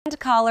trimmed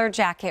collar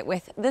jacket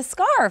with the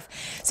scarf.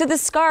 So the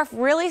scarf,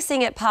 really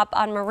seeing it pop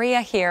on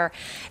Maria here.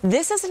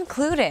 This is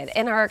included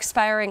in our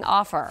expiring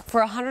offer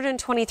for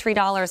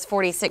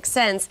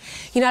 $123.46.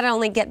 You not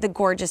only get the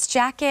gorgeous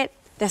jacket,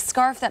 the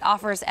scarf that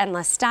offers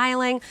endless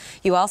styling,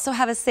 you also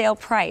have a sale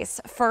price.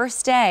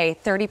 First day,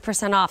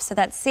 30% off. So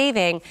that's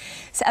saving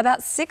about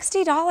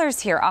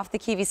 $60 here off the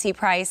QVC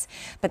price,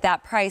 but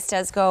that price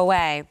does go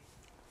away.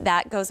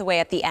 That goes away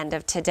at the end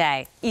of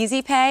today.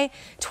 Easy pay,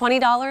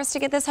 $20 to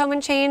get this home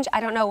and change.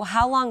 I don't know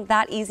how long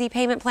that easy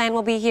payment plan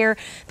will be here,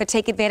 but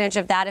take advantage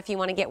of that if you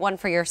want to get one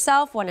for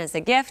yourself, one as a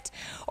gift,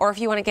 or if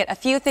you want to get a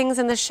few things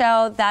in the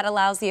show, that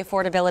allows the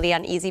affordability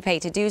on easy pay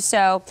to do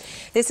so.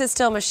 This is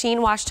still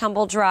machine wash,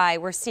 tumble dry.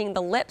 We're seeing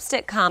the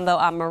lipstick combo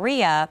on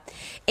Maria.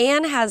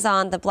 Anne has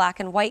on the black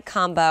and white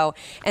combo,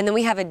 and then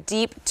we have a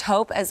deep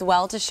taupe as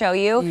well to show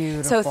you.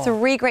 Beautiful. So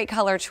 3 great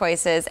color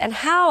choices, and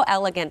how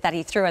elegant that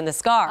he threw in the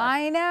scarf.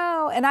 I know.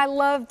 And I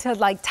love to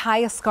like tie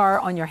a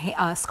scarf on your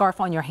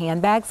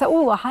handbag. So,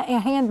 ooh, a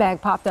handbag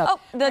popped up.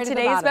 Oh,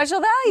 today's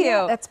special value.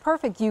 Yeah, that's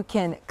perfect. You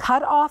can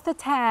cut off the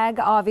tag.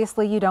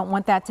 Obviously, you don't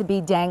want that to be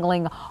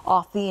dangling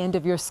off the end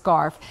of your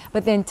scarf.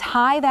 But then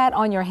tie that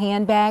on your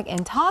handbag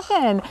and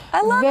talking.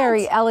 I love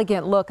very it.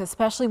 Elegant look,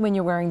 especially when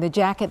you're wearing the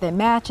jacket that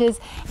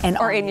matches. And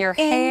or in your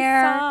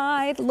hair.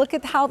 Inside, look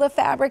at how the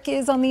fabric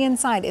is on the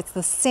inside. It's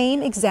the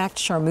same exact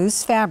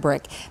charmeuse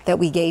fabric that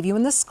we gave you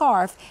in the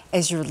scarf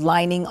as your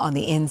lining on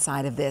the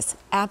inside of this.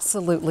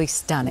 Absolutely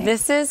stunning.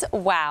 This is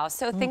wow.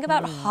 So think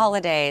about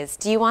holidays.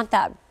 Do you want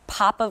that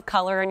pop of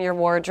color in your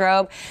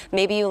wardrobe?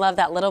 Maybe you love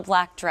that little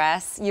black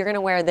dress. You're going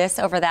to wear this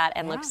over that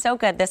and look so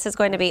good. This is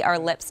going to be our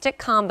lipstick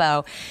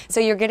combo.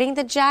 So you're getting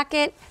the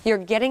jacket, you're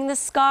getting the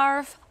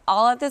scarf,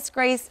 all of this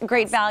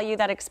great value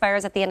that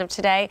expires at the end of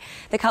today.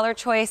 The color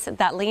choice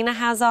that Lena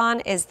has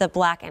on is the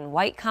black and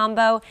white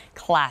combo.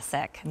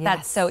 Classic. Yes.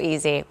 That's so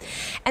easy.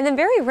 And then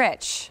very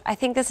rich. I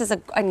think this is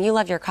and you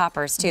love your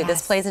coppers too. Yes.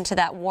 This plays into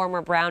that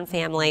warmer brown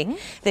family.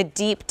 The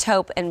deep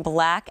taupe and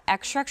black,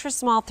 extra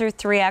small through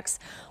 3X,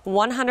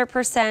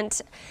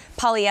 100%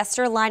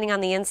 polyester lining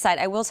on the inside.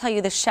 I will tell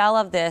you the shell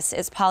of this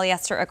is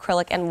polyester,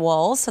 acrylic, and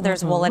wool. So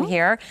there's wool in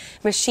here.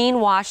 Machine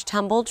wash,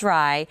 tumble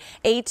dry,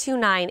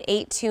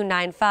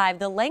 A298295.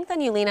 The length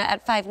on you, Lena,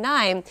 at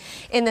 5'9",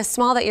 in the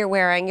small that you're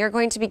wearing, you're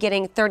going to be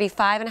getting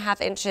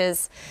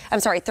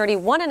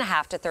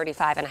 31.5 to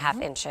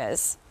 35.5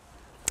 inches.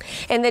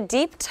 In the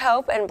deep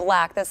taupe and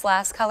black, this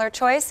last color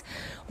choice,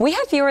 we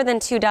had fewer than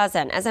 2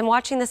 dozen. As I'm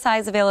watching the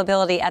size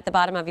availability at the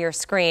bottom of your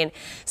screen,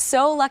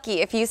 so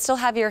lucky if you still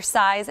have your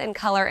size and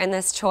color in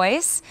this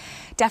choice.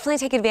 Definitely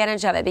take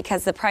advantage of it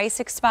because the price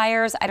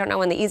expires. I don't know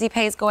when the easy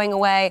pay is going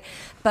away,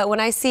 but when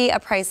I see a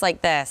price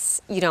like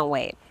this, you don't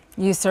wait.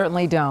 You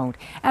certainly don't.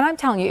 And I'm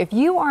telling you, if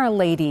you are a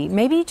lady,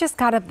 maybe you just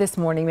got up this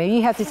morning, maybe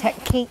you have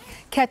to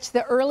catch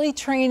the early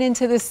train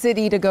into the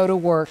city to go to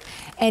work,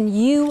 and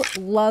you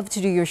love to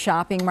do your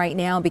shopping right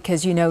now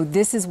because you know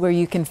this is where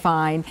you can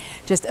find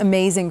just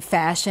amazing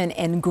fashion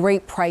and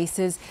great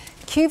prices.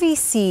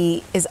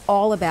 QVC is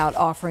all about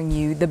offering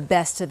you the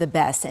best of the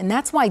best, and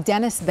that's why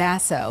Dennis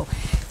Basso,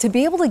 to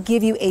be able to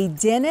give you a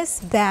Dennis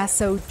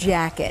Basso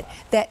jacket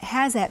that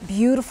has that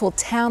beautiful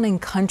town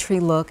and country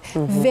look,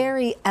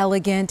 very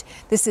elegant.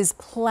 This is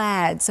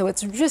plaid, so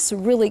it's just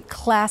really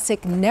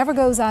classic, never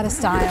goes out of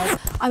style.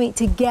 I mean,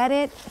 to get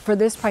it for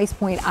this price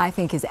point, I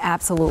think is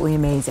absolutely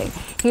amazing.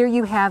 Here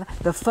you have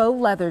the faux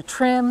leather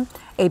trim,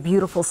 a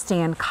beautiful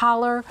stand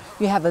collar,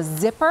 you have a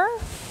zipper,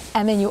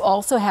 and then you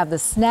also have the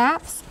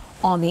snaps.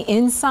 On the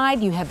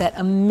inside, you have that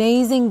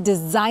amazing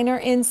designer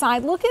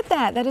inside. Look at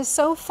that. That is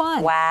so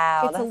fun.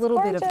 Wow. It's a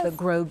little bit of the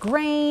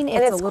grosgrain.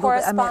 And it's a little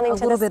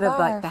bit, of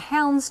like the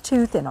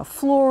houndstooth and a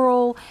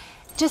floral.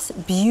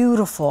 Just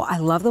beautiful. I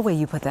love the way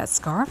you put that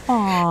scarf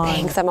on.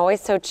 Thanks. I'm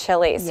always so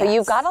chilly. So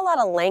you've got a lot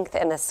of length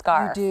in the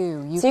scarf.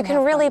 You do. So you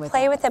can really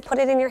play with it. Put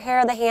it in your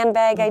hair. The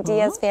handbag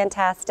idea is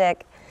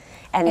fantastic.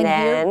 And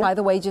then, here, by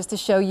the way, just to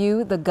show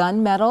you the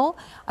gunmetal,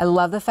 I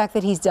love the fact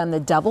that he's done the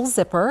double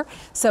zipper.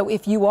 So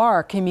if you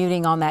are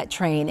commuting on that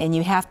train and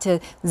you have to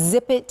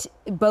zip it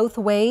both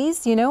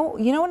ways, you know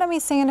what I'm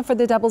saying for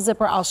the double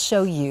zipper? I'll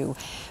show you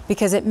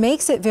because it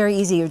makes it very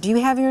easy. Do you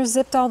have yours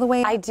zipped all the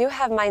way up? I do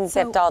have mine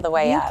zipped all the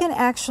way up. You can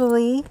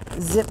actually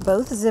zip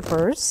both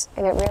zippers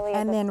and it really is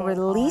and then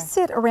release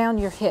it around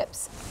your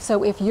hips.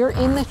 So if you're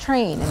in the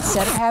train,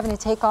 instead of having to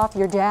take off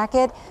your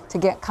jacket to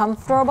get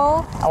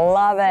comfortable, I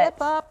love it.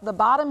 Zip up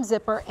the bottom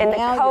zipper. And the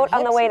coat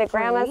on the way to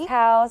Grandma's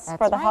house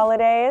for the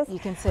holidays. You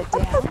can sit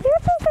down. How cute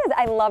is this?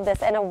 I love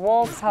this. And a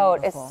wool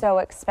coat is so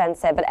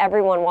expensive, but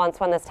everyone wants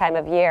one this time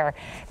of year.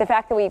 The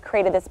fact that we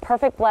created this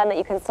perfect blend that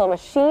you can still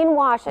machine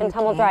wash and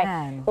tumble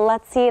dry.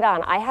 Let's see it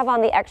on. I have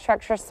on the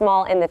extra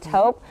small in the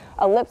taupe,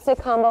 a lipstick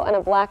combo, and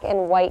a black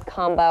and white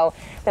combo.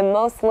 The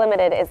most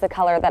limited is the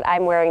color that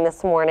I'm wearing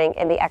this morning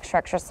in the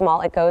extra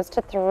small. It goes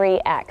to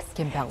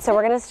 3X. So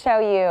we're going to show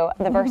you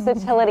the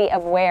versatility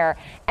of wear.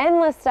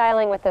 Endless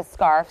styling with the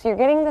scarf. So you're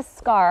getting the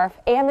scarf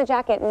and the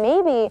jacket.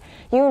 Maybe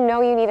you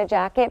know you need a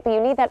jacket, but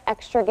you need that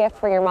extra gift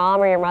for your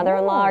mom or your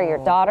mother-in-law or your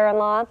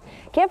daughter-in-law,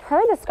 give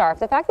her the scarf.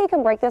 The fact that you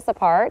can break this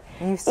apart,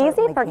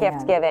 easy for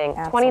gift giving.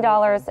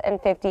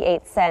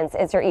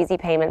 $20.58 is your easy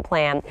payment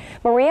plan.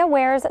 Maria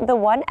wears the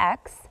 1X.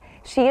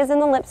 She is in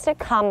the lipstick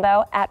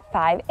combo at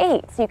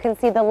 5'8", so you can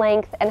see the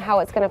length and how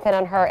it's going to fit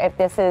on her if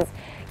this is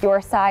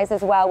your size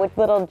as well, with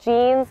little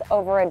jeans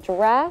over a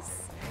dress.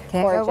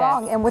 Can't go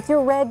wrong. And with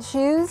your red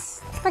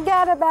shoes,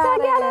 forget about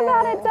it. Forget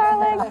about it,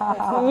 darling.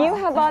 You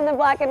have on the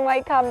black and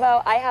white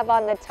combo. I have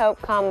on the taupe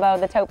combo,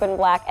 the taupe and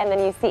black, and then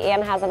you see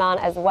Anne has it on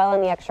as well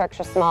in the extra,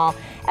 extra small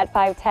at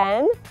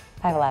 5'10",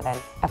 5'11".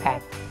 Okay,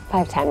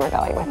 5'10" we're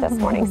going with this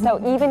morning. So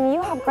even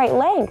you have great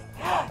length.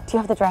 Do you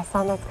have the dress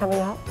on that's coming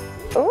up?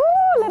 Ooh,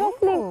 little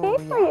sneak peek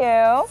for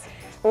you.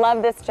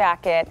 Love this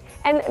jacket.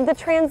 And the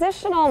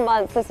transitional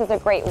months, this is a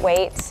great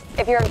weight.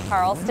 If you're in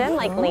Charleston,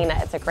 like Lena,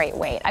 it's a great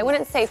weight. I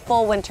wouldn't say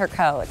full winter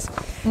coat.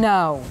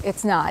 No,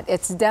 it's not.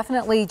 It's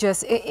definitely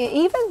just,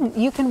 even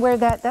you can wear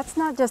that. That's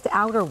not just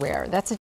outerwear. That's a